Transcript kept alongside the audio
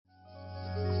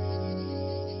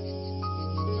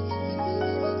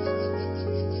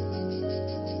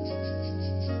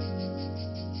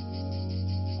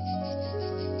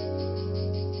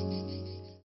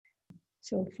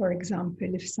So, for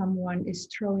example, if someone is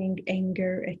throwing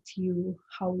anger at you,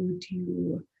 how would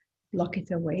you block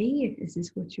it away? Is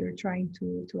this what you're trying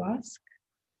to ask?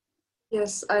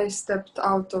 Yes, I stepped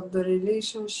out of the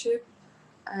relationship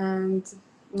and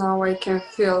now I can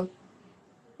feel,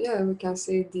 yeah, we can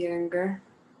say the anger.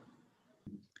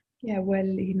 Yeah,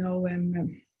 well,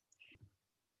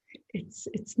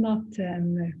 it's not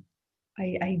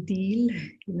ideal,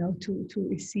 to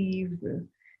receive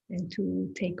and to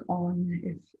take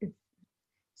on if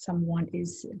someone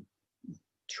is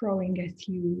throwing at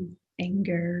you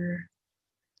anger,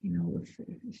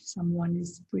 if someone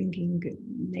is bringing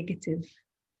negative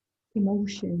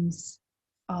emotions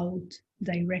out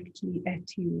directly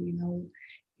at you,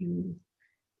 you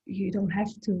you don't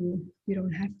have to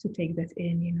take that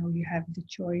in, you have the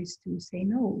choice to say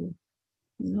no,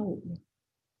 no,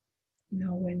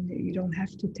 and you don't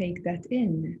have to take that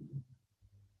in.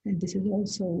 And this is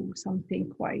also something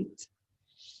quite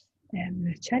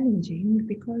challenging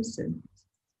because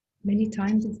many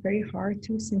times it's very hard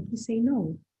to simply say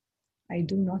no. I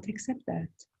do not accept that.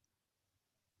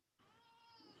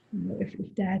 If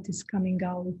that is coming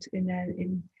out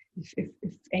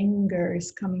if anger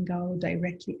is coming out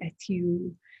directly at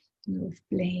you, if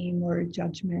blame or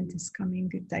judgment is coming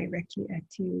directly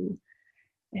at you,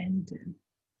 and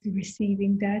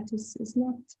receiving that is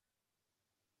not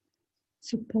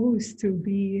supposed to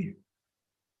be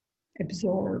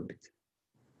absorbed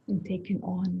and taken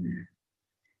on.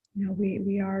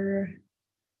 We are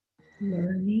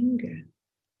learning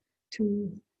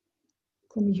to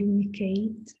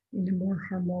communicate in a more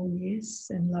harmonious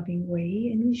and loving way,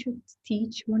 and we should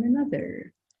teach one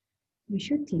another. We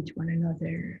should teach one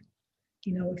another.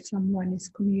 If someone is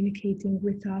communicating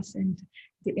with us and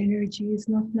the energy is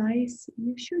not nice,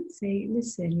 you should say,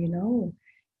 listen,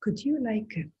 could you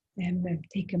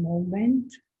take a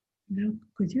moment?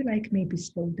 Could you maybe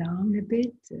slow down a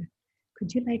bit?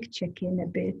 Could you check in a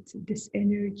bit this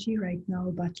energy right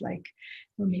now, but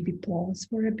or maybe pause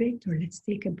for a bit, or let's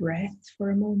take a breath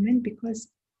for a moment, because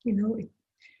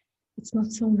it's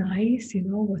not so nice,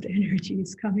 what energy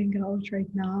is coming out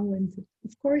right now. And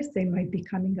of course, they might be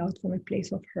coming out from a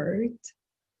place of hurt.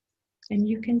 And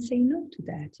you can say no to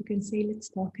that. You can say, let's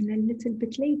talk in a little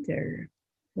bit later,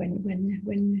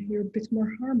 when you're a bit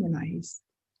more harmonized.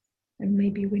 And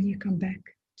maybe when you come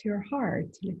back to your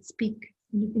heart, let's speak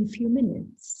in a few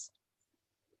minutes.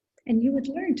 And you would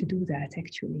learn to do that,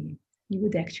 actually. You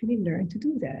would actually learn to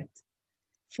do that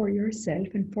for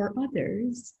yourself and for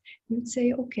others. You'd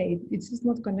say, okay, it's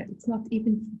not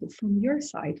even from your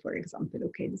side, for example.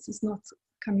 Okay, this is not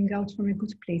coming out from a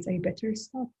good place. I better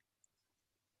stop.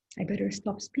 I better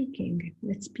stop speaking.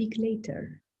 Let's speak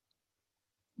later.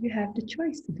 You have the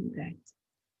choice to do that.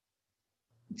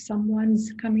 If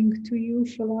someone's coming to you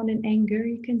full on in anger,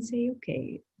 you can say,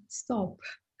 okay, stop,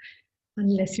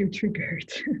 unless you're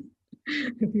triggered.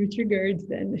 If you're triggered,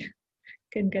 then it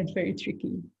can get very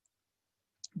tricky.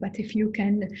 But if you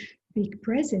can be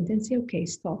present and say, okay,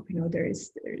 stop,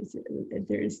 there's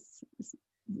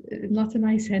not a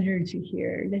nice energy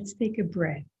here. Let's take a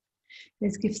breath.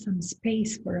 Let's give some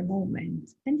space for a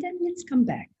moment, and then let's come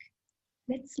back.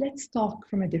 Let's talk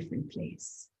from a different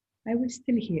place. I will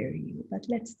still hear you, but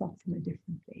let's talk from a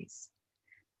different place.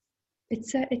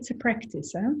 It's a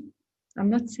practice, huh? I'm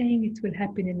not saying it will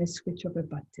happen in a switch of a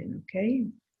button, okay?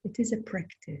 It is a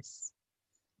practice.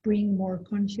 Bring more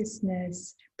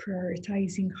consciousness,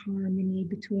 prioritizing harmony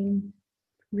between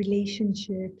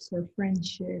relationships or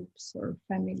friendships or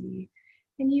family.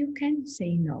 And you can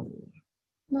say no,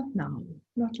 not now,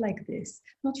 not like this,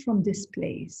 not from this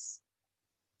place.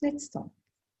 Let's stop.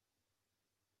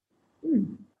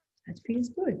 That feels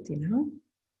good,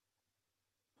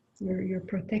 You're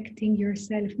protecting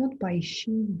yourself not by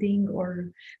shielding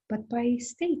but by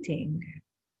stating.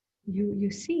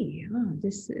 You see,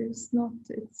 this is not.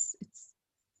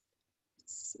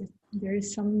 There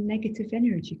is some negative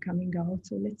energy coming out,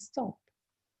 so let's stop.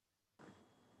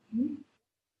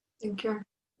 Thank you.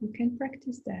 You can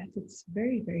practice that. It's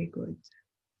very, very good.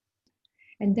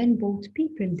 And then both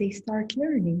people, they start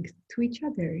learning to each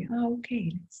other.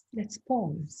 Okay, let's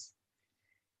pause.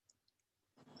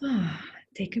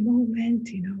 Take a moment,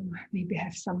 maybe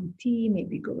have some tea,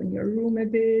 maybe go in your room a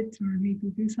bit, or maybe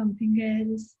do something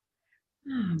else.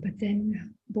 But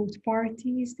then both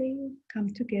parties, they come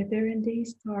together and they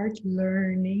start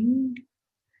learning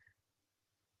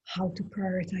how to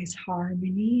prioritize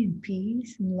harmony and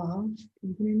peace and love,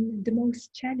 even in the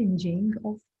most challenging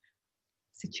of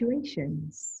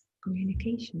situations,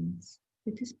 communications.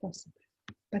 It is possible,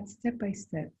 but step by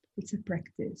step, it's a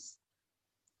practice.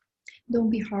 Don't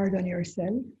be hard on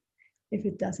yourself. if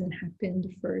it doesn't happen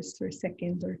the first or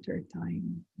second or third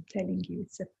time. I'm telling you,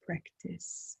 it's a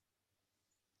practice.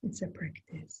 It's a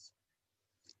practice.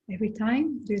 Every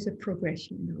time there's a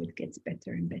progression, it gets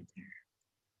better and better.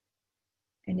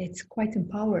 And it's quite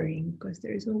empowering because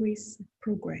there's always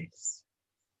progress.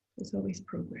 There's always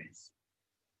progress.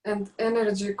 And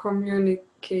energy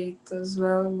communicate as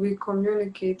well. We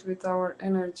communicate with our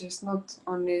energies, not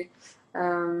only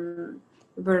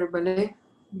verbally.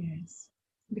 Yes,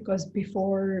 because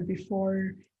before the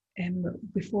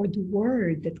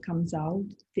word that comes out,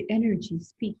 the energy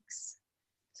speaks.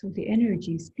 So the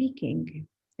energy is speaking,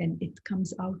 and it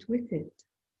comes out with it.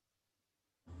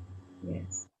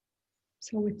 Yes.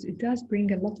 So it does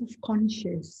bring a lot of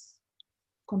conscious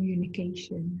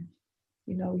communication.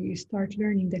 You start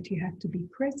learning that you have to be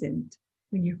present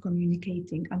when you're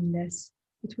communicating, unless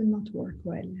it will not work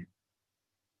well.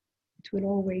 It will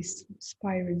always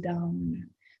spiral down.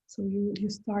 So you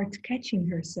start catching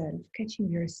yourself,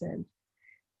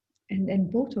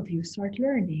 and both of you start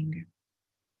learning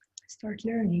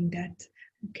that,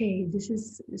 okay,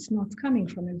 it's not coming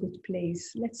from a good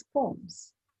place. Let's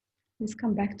pause. Let's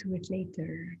come back to it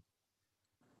later.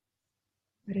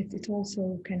 But it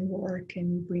also can work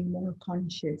and bring more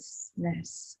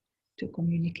consciousness to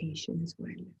communication as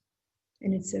well.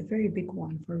 And it's a very big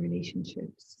one for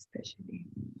relationships, especially.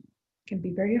 It can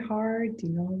be very hard,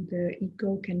 the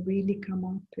ego can really come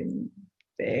up in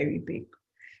very big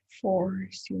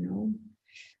force,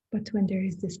 But when there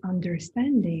is this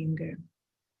understanding,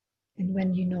 and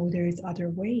when there is other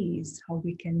ways how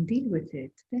we can deal with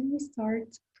it, then we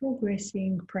start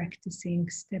progressing, practicing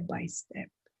step by step.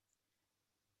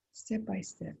 Step by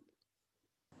step.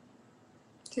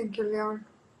 Thank you, Leon.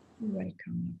 You're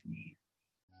welcome, Avni.